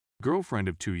Girlfriend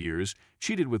of 2 years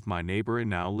cheated with my neighbor and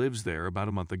now lives there. About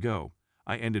a month ago,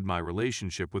 I ended my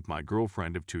relationship with my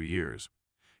girlfriend of 2 years.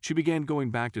 She began going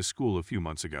back to school a few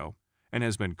months ago and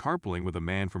has been carpooling with a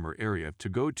man from her area to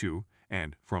go to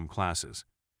and from classes.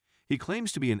 He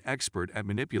claims to be an expert at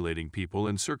manipulating people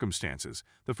and circumstances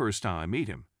the first time I meet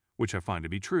him, which I find to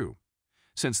be true.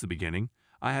 Since the beginning,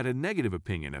 I had a negative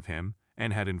opinion of him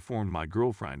and had informed my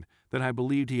girlfriend that I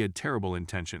believed he had terrible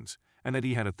intentions and that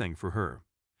he had a thing for her.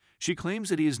 She claims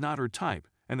that he is not her type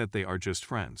and that they are just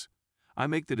friends. I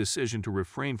make the decision to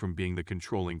refrain from being the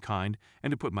controlling kind and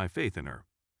to put my faith in her.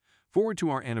 Forward to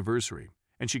our anniversary,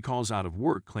 and she calls out of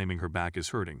work claiming her back is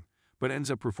hurting, but ends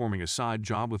up performing a side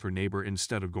job with her neighbor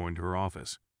instead of going to her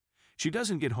office. She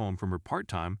doesn't get home from her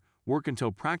part-time work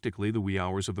until practically the wee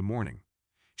hours of the morning.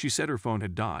 She said her phone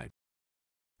had died,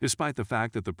 despite the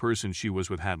fact that the person she was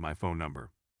with had my phone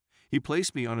number. He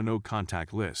placed me on a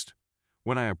no-contact list.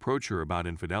 When I approach her about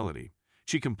infidelity,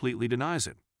 she completely denies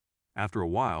it. After a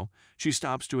while, she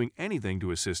stops doing anything to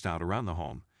assist out around the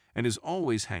home and is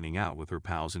always hanging out with her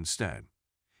pals instead.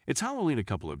 It's Halloween a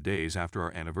couple of days after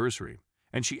our anniversary,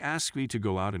 and she asks me to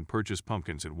go out and purchase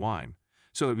pumpkins and wine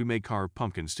so that we may carve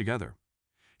pumpkins together.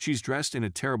 She's dressed in a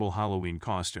terrible Halloween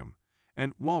costume,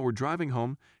 and while we're driving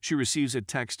home, she receives a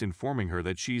text informing her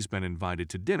that she's been invited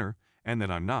to dinner and that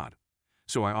I'm not.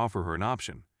 So I offer her an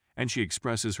option, and she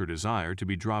expresses her desire to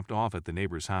be dropped off at the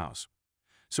neighbor's house.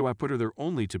 So I put her there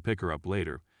only to pick her up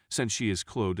later, since she is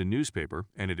clothed in newspaper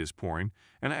and it is pouring,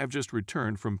 and I have just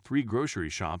returned from 3 grocery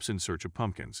shops in search of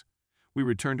pumpkins. We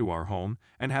return to our home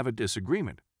and have a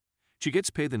disagreement. She gets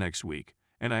paid the next week,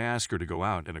 and I ask her to go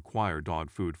out and acquire dog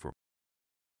food for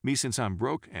me since I'm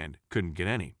broke and couldn't get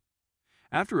any.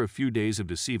 After a few days of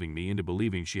deceiving me into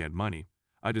believing she had money,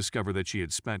 I discovered that she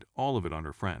had spent all of it on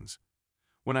her friends.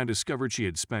 When I discovered she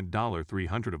had spent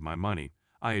 $300 of my money,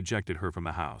 I ejected her from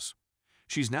the house.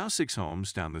 She's now 6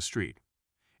 homes down the street.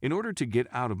 In order to get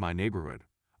out of my neighborhood,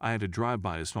 I had to drive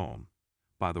by his home.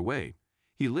 By the way,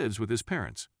 he lives with his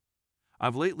parents.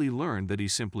 I've lately learned that he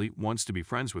simply wants to be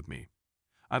friends with me.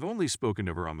 I've only spoken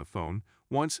to her on the phone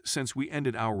once since we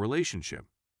ended our relationship.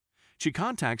 She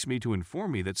contacts me to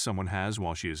inform me that someone has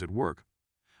while she is at work.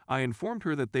 I informed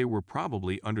her that they were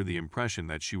probably under the impression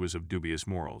that she was of dubious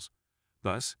morals.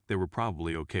 Thus, they were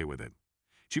probably okay with it.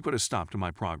 She put a stop to my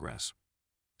progress.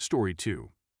 Story 2.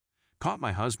 Caught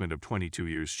my husband of 22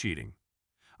 years cheating.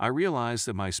 I realized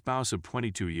that my spouse of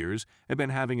 22 years had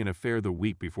been having an affair the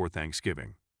week before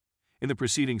Thanksgiving. In the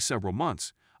preceding several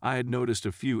months, I had noticed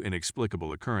a few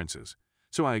inexplicable occurrences,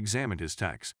 so I examined his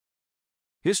text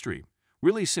history,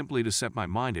 really simply to set my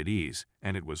mind at ease,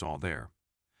 and it was all there.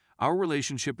 Our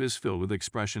relationship is filled with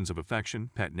expressions of affection,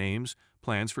 pet names,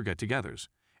 plans for get-togethers,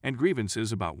 and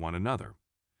grievances about one another.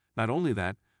 Not only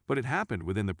that, but it happened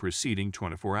within the preceding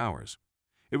 24 hours.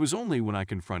 It was only when I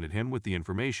confronted him with the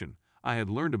information I had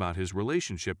learned about his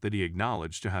relationship that he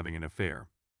acknowledged to having an affair.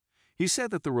 He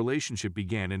said that the relationship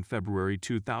began in February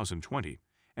 2020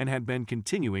 and had been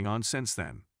continuing on since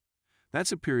then.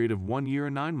 That's a period of 1 year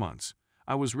and 9 months.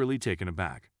 I was really taken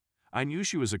aback. I knew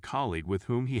she was a colleague with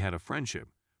whom he had a friendship,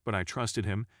 but I trusted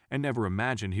him and never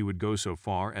imagined he would go so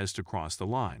far as to cross the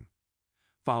line.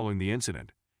 Following the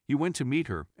incident, he went to meet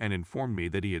her and informed me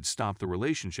that he had stopped the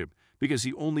relationship because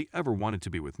he only ever wanted to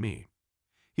be with me.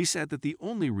 He said that the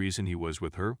only reason he was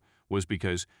with her was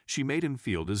because she made him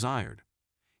feel desired.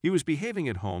 He was behaving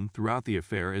at home throughout the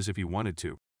affair as if he wanted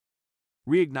to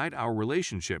reignite our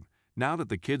relationship now that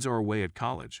the kids are away at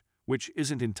college, which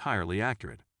isn't entirely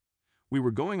accurate. We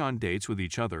were going on dates with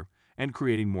each other and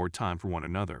creating more time for one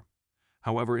another.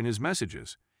 However, in his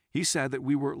messages, he said that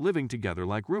we were living together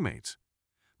like roommates.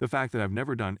 The fact that I've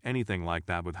never done anything like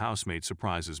that with housemates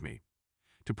surprises me.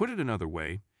 To put it another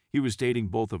way, he was dating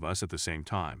both of us at the same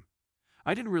time.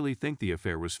 I didn't really think the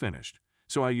affair was finished,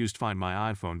 so I used Find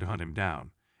My iPhone to hunt him down,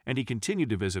 and he continued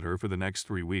to visit her for the next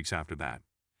 3 weeks after that.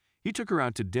 He took her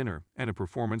out to dinner and a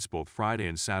performance both Friday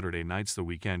and Saturday nights the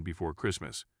weekend before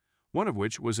Christmas, one of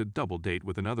which was a double date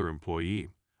with another employee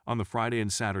on the Friday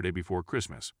and Saturday before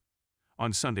Christmas.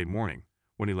 On Sunday morning,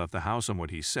 when he left the house on what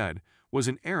he said was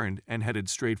an errand and headed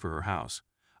straight for her house,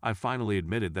 I finally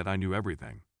admitted that I knew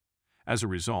everything. As a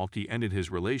result, he ended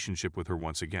his relationship with her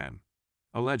once again,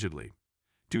 allegedly,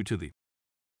 due to the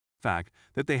fact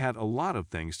that they had a lot of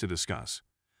things to discuss.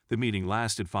 The meeting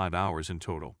lasted 5 hours in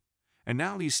total, and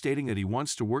now he's stating that he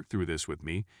wants to work through this with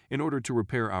me in order to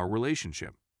repair our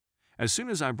relationship. As soon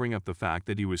as I bring up the fact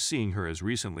that he was seeing her as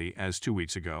recently as 2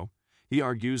 weeks ago, he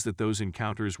argues that those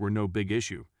encounters were no big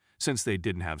issue, since they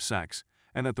didn't have sex,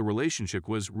 and that the relationship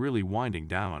was really winding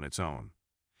down on its own.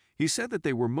 He said that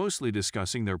they were mostly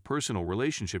discussing their personal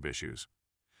relationship issues.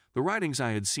 The writings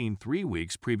I had seen 3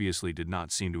 weeks previously did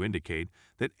not seem to indicate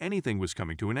that anything was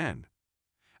coming to an end.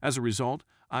 As a result,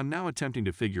 I'm now attempting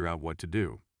to figure out what to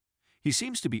do. He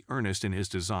seems to be earnest in his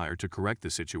desire to correct the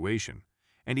situation,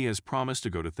 and he has promised to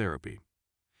go to therapy.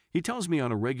 He tells me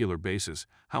on a regular basis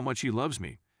how much he loves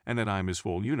me and that I am his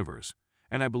full universe,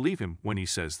 and I believe him when he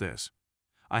says this.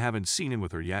 I haven't seen him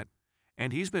with her yet,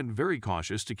 and he's been very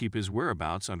cautious to keep his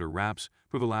whereabouts under wraps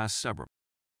for the last several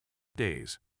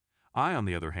days. I, on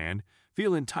the other hand,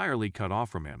 feel entirely cut off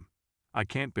from him. I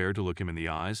can't bear to look him in the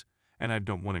eyes, and I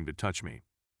don't want him to touch me.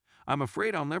 I'm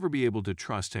afraid I'll never be able to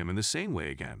trust him in the same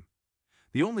way again.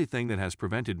 The only thing that has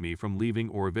prevented me from leaving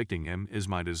or evicting him is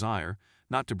my desire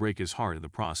not to break his heart in the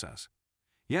process.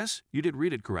 Yes, you did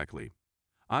read it correctly.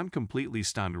 I'm completely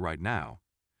stunned right now.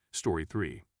 Story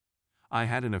 3. I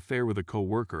had an affair with a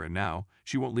co-worker and now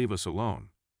she won't leave us alone.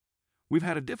 We've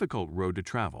had a difficult road to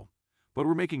travel, but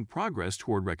we're making progress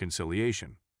toward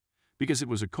reconciliation. Because it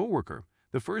was a co-worker,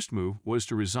 the first move was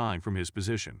to resign from his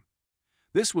position.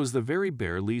 This was the very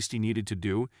bare least he needed to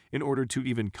do in order to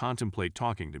even contemplate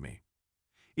talking to me.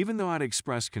 Even though I'd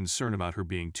expressed concern about her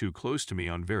being too close to me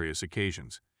on various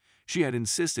occasions, she had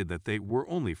insisted that they were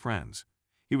only friends.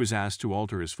 He was asked to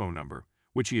alter his phone number,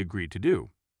 which he agreed to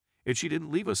do. If she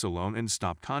didn't leave us alone and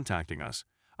stop contacting us,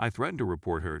 I threatened to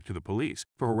report her to the police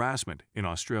for harassment. In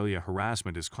Australia,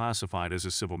 harassment is classified as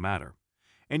a civil matter,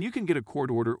 and you can get a court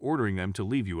order ordering them to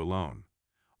leave you alone.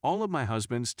 All of my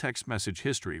husband's text message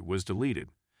history was deleted,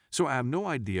 so I have no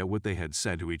idea what they had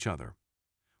said to each other.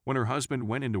 When her husband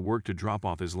went into work to drop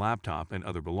off his laptop and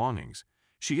other belongings,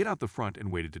 she hid out the front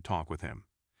and waited to talk with him.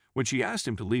 When she asked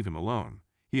him to leave him alone,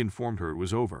 he informed her it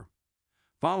was over.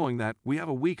 Following that, we have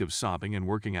a week of sobbing and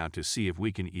working out to see if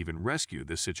we can even rescue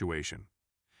this situation.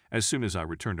 As soon as I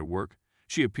return to work,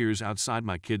 she appears outside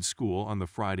my kid's school on the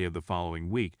Friday of the following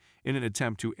week in an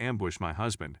attempt to ambush my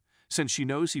husband, since she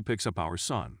knows he picks up our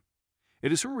son.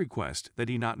 It is her request that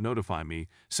he not notify me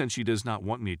since she does not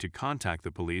want me to contact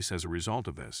the police as a result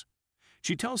of this.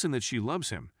 She tells him that she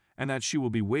loves him and that she will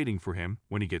be waiting for him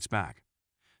when he gets back.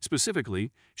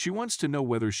 Specifically, she wants to know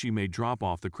whether she may drop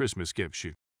off the Christmas gift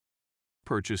she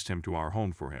purchased him to our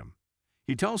home for him.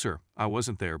 He tells her I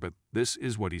wasn't there, but this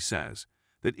is what he says,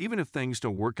 that even if things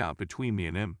don't work out between me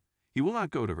and him, he will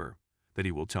not go to her, that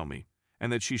he will tell me,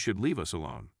 and that she should leave us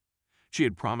alone. She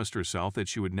had promised herself that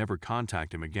she would never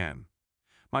contact him again.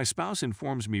 My spouse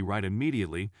informs me right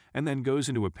immediately and then goes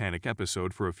into a panic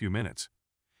episode for a few minutes.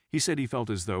 He said he felt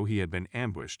as though he had been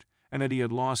ambushed and that he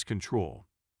had lost control.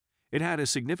 It had a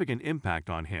significant impact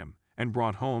on him and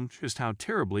brought home just how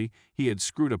terribly he had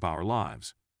screwed up our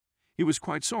lives. He was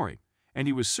quite sorry, and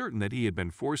he was certain that he had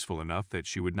been forceful enough that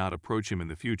she would not approach him in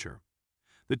the future.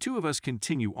 The two of us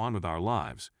continue on with our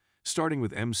lives, starting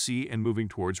with MC and moving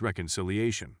towards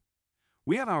reconciliation.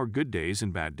 We have our good days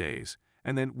and bad days,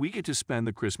 and then we get to spend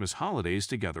the Christmas holidays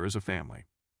together as a family.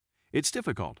 It's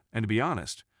difficult, and to be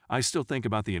honest, I still think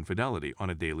about the infidelity on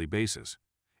a daily basis.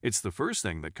 It's the first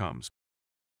thing that comes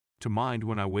to mind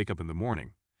when I wake up in the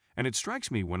morning, and it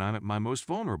strikes me when I'm at my most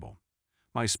vulnerable.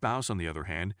 My spouse, on the other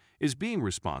hand, is being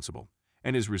responsible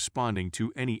and is responding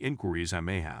to any inquiries I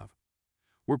may have.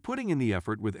 We're putting in the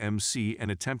effort with MC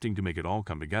and attempting to make it all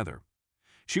come together.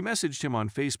 She messaged him on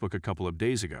Facebook a couple of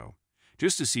days ago,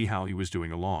 just to see how he was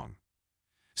doing along.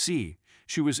 See,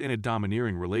 she was in a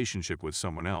domineering relationship with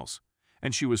someone else,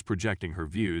 and she was projecting her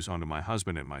views onto my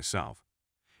husband and myself.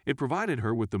 It provided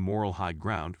her with the moral high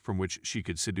ground from which she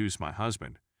could seduce my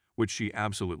husband, which she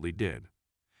absolutely did.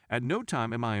 At no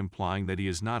time am I implying that he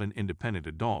is not an independent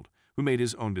adult who made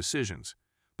his own decisions,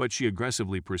 but she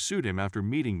aggressively pursued him after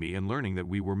meeting me and learning that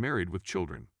we were married with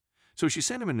children. So she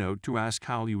sent him a note to ask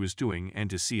how he was doing and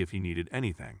to see if he needed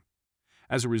anything.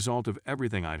 As a result of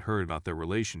everything I'd heard about their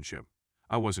relationship,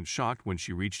 I wasn't shocked when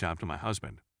she reached out to my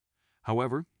husband.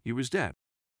 However, he was dead.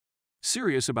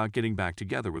 Serious about getting back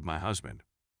together with my husband.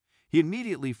 He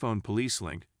immediately phoned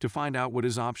PoliceLink to find out what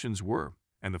his options were,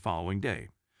 and the following day,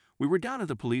 we were down at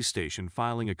the police station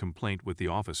filing a complaint with the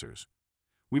officers.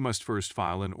 We must first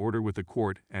file an order with the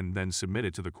court and then submit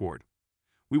it to the court.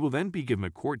 We will then be given a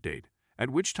court date, at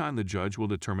which time the judge will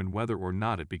determine whether or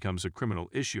not it becomes a criminal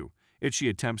issue if she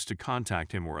attempts to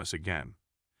contact him or us again.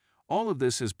 All of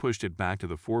this has pushed it back to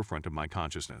the forefront of my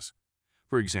consciousness.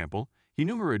 For example, he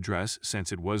knew her address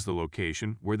since it was the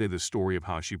location where they the story of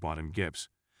how she bought him gifts,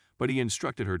 but he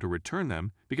instructed her to return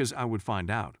them because I would find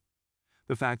out.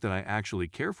 The fact that I actually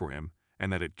care for him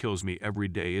and that it kills me every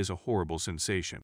day is a horrible sensation.